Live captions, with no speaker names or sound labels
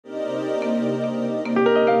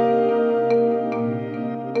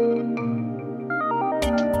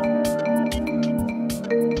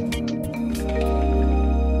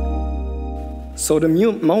So the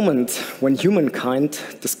moment when humankind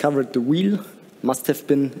discovered the wheel must have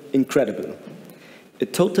been incredible.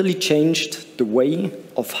 It totally changed the way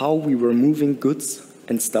of how we were moving goods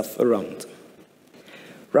and stuff around.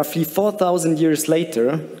 Roughly 4,000 years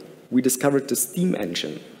later, we discovered the steam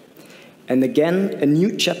engine. And again, a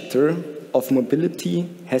new chapter of mobility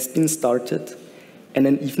has been started, and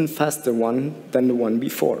an even faster one than the one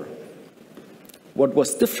before. What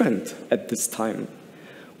was different at this time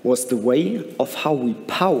was the way of how we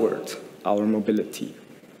powered our mobility.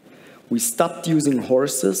 We stopped using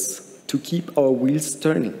horses to keep our wheels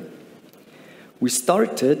turning. We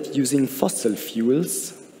started using fossil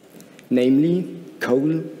fuels, namely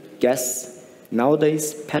coal, gas,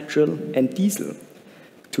 nowadays petrol and diesel,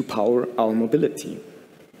 to power our mobility.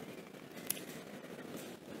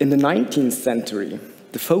 In the 19th century,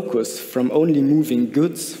 the focus from only moving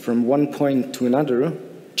goods from one point to another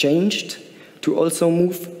changed to also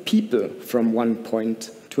move people from one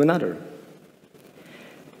point to another.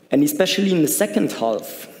 And especially in the second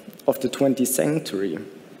half of the 20th century,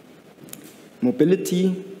 mobility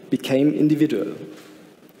became individual.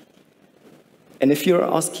 And if you're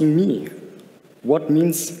asking me, what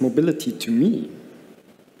means mobility to me?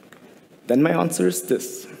 Then my answer is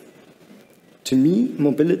this. To me,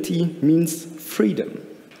 mobility means freedom.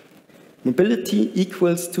 Mobility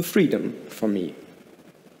equals to freedom for me.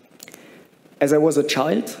 As I was a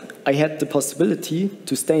child, I had the possibility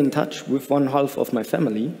to stay in touch with one half of my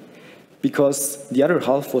family because the other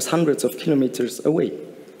half was hundreds of kilometers away.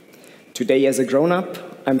 Today, as a grown-up,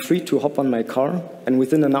 I'm free to hop on my car, and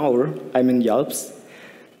within an hour, I'm in the Alps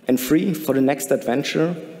and free for the next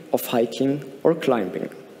adventure of hiking or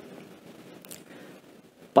climbing.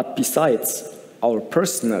 But besides our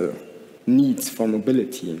personal needs for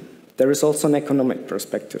mobility, there is also an economic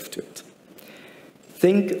perspective to it.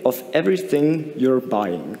 Think of everything you're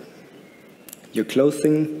buying: your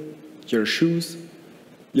clothing, your shoes,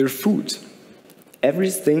 your food.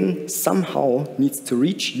 Everything somehow needs to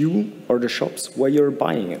reach you or the shops where you're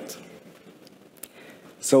buying it.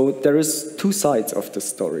 So there is two sides of the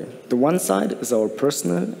story. The one side is our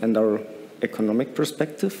personal and our economic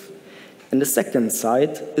perspective, and the second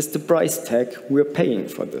side is the price tag we're paying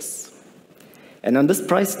for this. And on this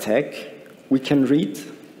price tag, we can read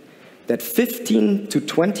that 15 to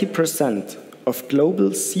 20% of global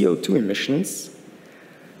CO2 emissions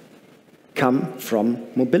come from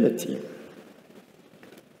mobility.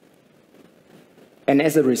 And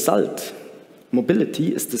as a result,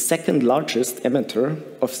 mobility is the second largest emitter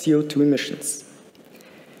of CO2 emissions.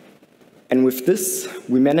 And with this,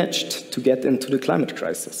 we managed to get into the climate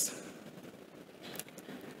crisis.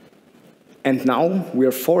 And now we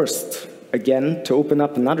are forced again to open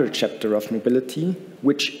up another chapter of mobility,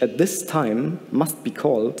 which at this time must be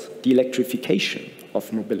called the electrification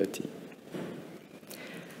of mobility.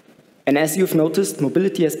 And as you've noticed,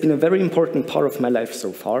 mobility has been a very important part of my life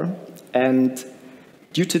so far. And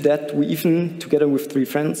due to that, we even, together with 3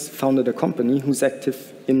 friends, founded a company who's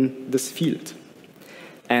active in this field.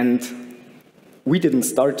 And we didn't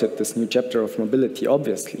start this new chapter of mobility,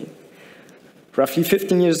 obviously. Roughly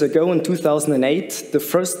 15 years ago, in 2008, the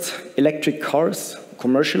first electric cars,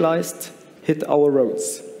 commercialized, hit our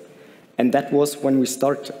roads. And that was when we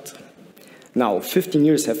started. Now, 15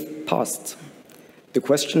 years have passed. The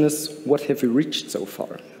question is, what have we reached so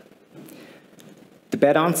far? The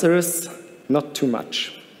bad answer is, not too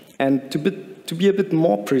much. And to be a bit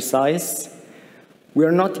more precise, we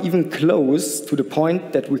are not even close to the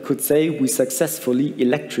point that we could say we successfully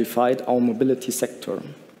electrified our mobility sector.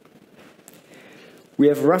 We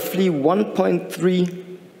have roughly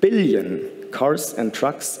 1.3 billion cars and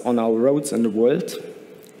trucks on our roads in the world,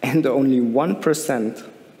 and only 1%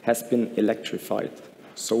 has been electrified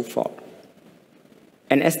so far.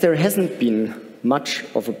 And as there hasn't been much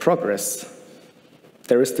of a progress,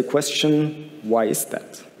 there is the question, why is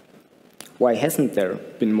that? Why hasn't there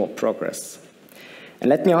been more progress? And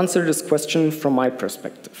let me answer this question from my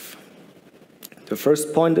perspective. The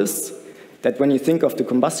first point is that when you think of the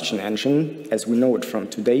combustion engine, as we know it from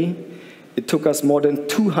today, it took us more than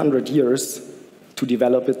 200 years to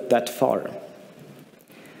develop it that far.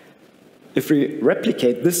 If we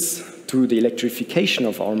replicate this to the electrification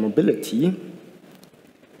of our mobility,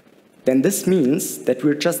 then this means that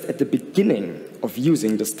we're just at the beginning of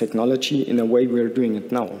using this technology in a way we're doing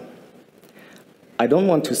it now. I don't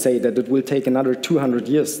want to say that it will take another 200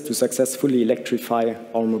 years to successfully electrify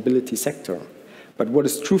our mobility sector. But what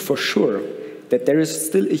is true for sure, that there is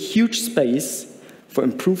still a huge space for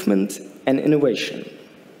improvement and innovation.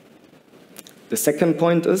 The second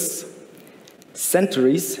point is,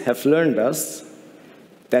 centuries have learned us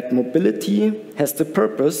that mobility has the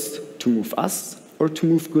purpose to move us or to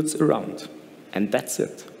move goods around. And that's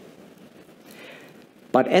it.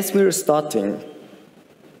 But as we're starting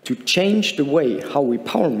to change the way how we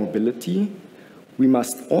power mobility, we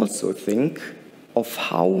must also think of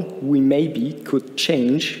how we maybe could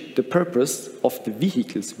change the purpose of the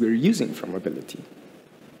vehicles we're using for mobility.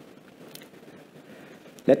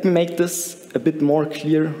 Let me make this a bit more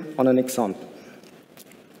clear on an example.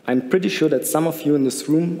 I'm pretty sure that some of you in this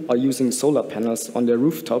room are using solar panels on their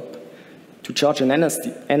rooftop to charge an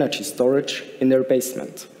energy storage in their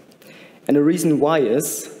basement. And the reason why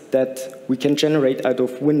is that we can generate out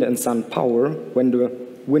of wind and sun power when the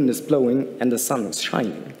wind is blowing and the sun is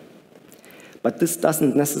shining. But this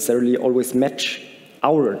doesn't necessarily always match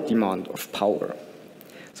our demand of power.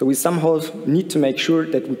 So we somehow need to make sure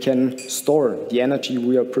that we can store the energy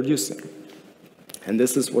we are producing. And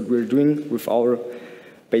this is what we're doing with our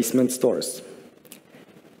basement stores.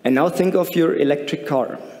 And now think of your electric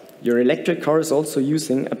car. Your electric car is also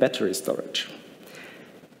using a battery storage.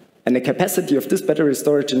 And the capacity of this battery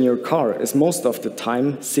storage in your car is most of the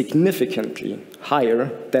time significantly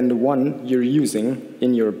higher than the one you're using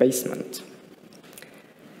in your basement.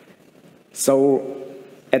 So,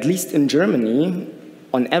 at least in Germany,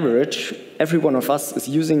 on average, every one of us is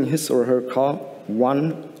using his or her car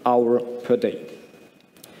 1 hour per day.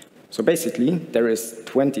 So basically, there is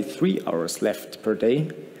 23 hours left per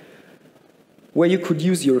day where you could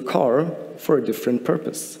use your car for a different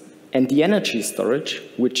purpose. And the energy storage,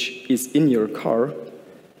 which is in your car,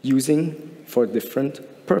 using for a different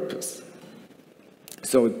purpose.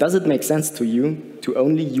 So does it make sense to you to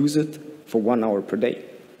only use it for 1 hour per day?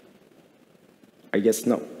 I guess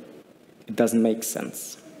no. It doesn't make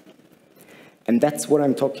sense. And that's what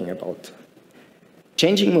I'm talking about.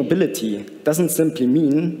 Changing mobility doesn't simply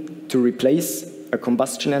mean to replace a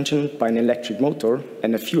combustion engine by an electric motor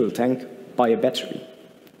and a fuel tank by a battery.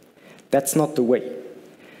 That's not the way.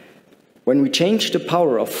 When we change the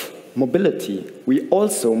power of mobility, we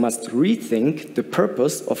also must rethink the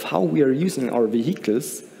purpose of how we are using our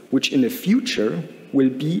vehicles, which in the future will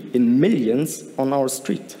be in millions on our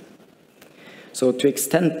street. So to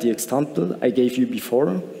extend the example I gave you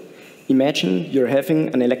before, imagine you're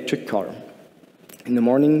having an electric car. In the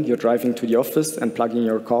morning, you're driving to the office and plugging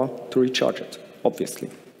your car to recharge it, obviously.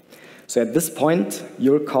 So at this point,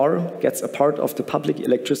 your car gets a part of the public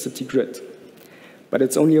electricity grid. But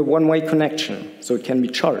it's only a one-way connection, so it can be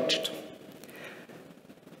charged.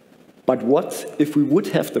 But what if we would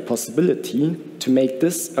have the possibility to make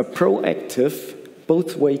this a proactive,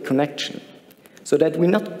 both-way connection, so that we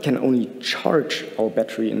not can only charge our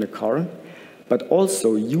battery in the car, but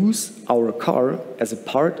also use our car as a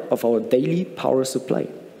part of our daily power supply.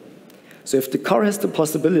 So if the car has the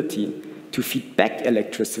possibility to feed back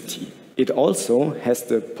electricity, it also has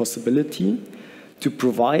the possibility to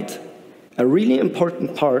provide a really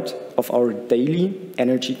important part of our daily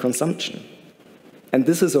energy consumption. And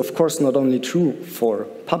this is, of course, not only true for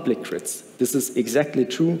public grids. This is exactly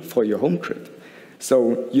true for your home grid.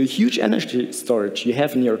 So your huge energy storage you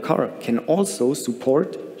have in your car can also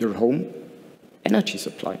support your home energy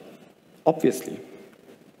supply, obviously.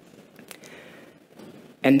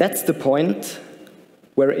 And that's the point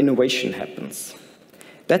where innovation happens.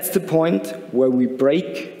 That's the point where we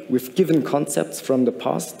break with given concepts from the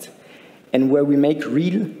past and where we make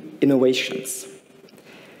real innovations.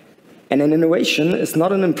 And an innovation is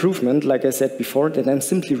not an improvement, like I said before, that I'm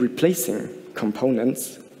simply replacing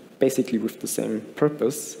components, basically with the same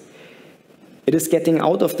purpose. It is getting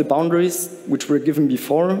out of the boundaries which were given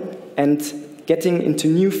before and getting into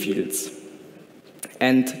new fields.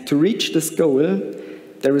 And to reach this goal,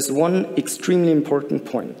 there is one extremely important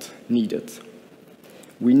point needed.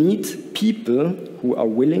 We need people who are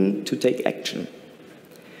willing to take action.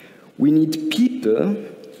 We need people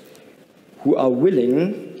who are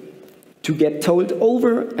willing to get told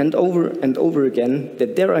over and over and over again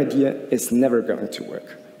that their idea is never going to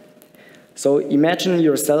work. So imagine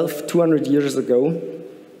yourself 200 years ago.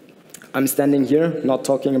 I'm standing here, not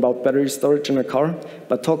talking about battery storage in a car,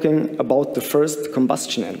 but talking about the first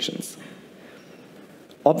combustion engines.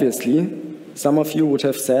 Obviously, some of you would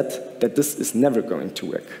have said that this is never going to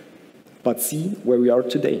work. But see where we are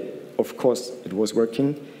today. Of course, it was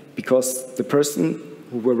working because the person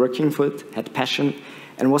who were working for it had passion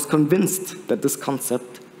and was convinced that this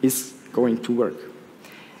concept is going to work.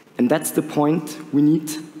 And that's the point we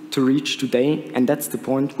need to reach today, and that's the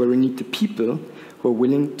point where we need the people who are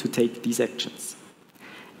willing to take these actions.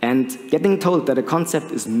 And getting told that a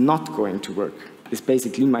concept is not going to work is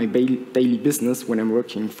basically my daily business when I'm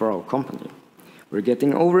working for our company. We're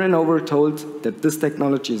getting over and over told that this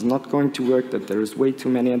technology is not going to work, that there is way too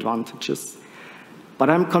many advantages. But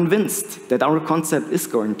I'm convinced that our concept is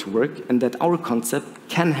going to work and that our concept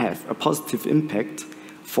can have a positive impact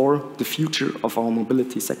for the future of our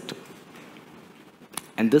mobility sector.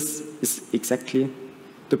 And this is exactly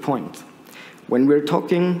the point. When we're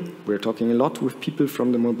talking a lot with people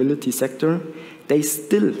from the mobility sector, they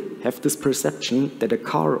still have this perception that a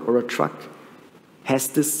car or a truck has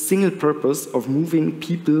this single purpose of moving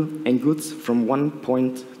people and goods from one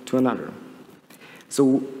point to another.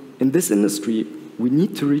 So in this industry, we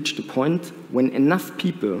need to reach the point when enough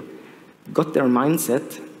people got their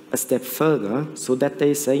mindset a step further so that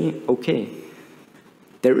they say, okay,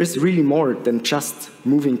 there is really more than just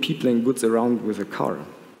moving people and goods around with a car.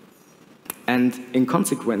 And in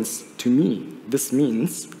consequence, to me, this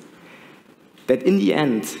means that in the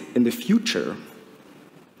end, in the future,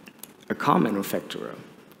 a car manufacturer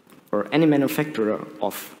or any manufacturer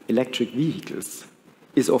of electric vehicles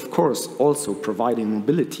is of course also providing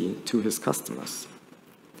mobility to his customers.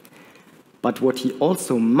 But what he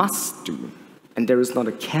also must do, and there is not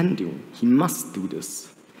a can do, he must do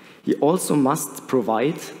this. He also must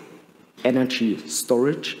provide energy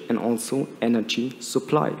storage and also energy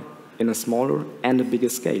supply in a smaller and a bigger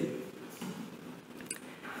scale.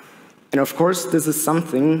 And of course, this is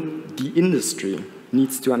something the industry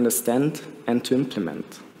needs to understand and to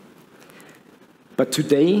implement. But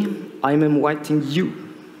today, I'm inviting you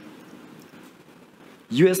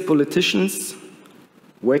as politicians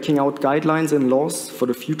working out guidelines and laws for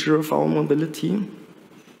the future of our mobility,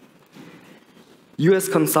 you as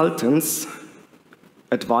consultants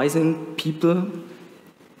advising people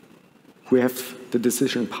who have the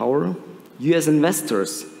decision power, you as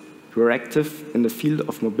investors who are active in the field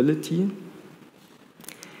of mobility,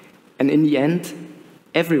 and in the end,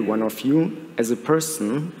 every one of you as a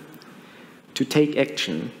person to take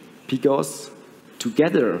action, because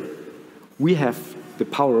together we have the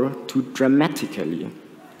power to dramatically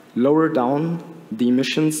lower down the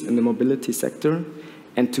emissions in the mobility sector,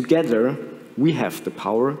 and together we have the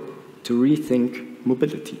power to rethink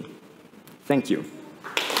mobility. Thank you.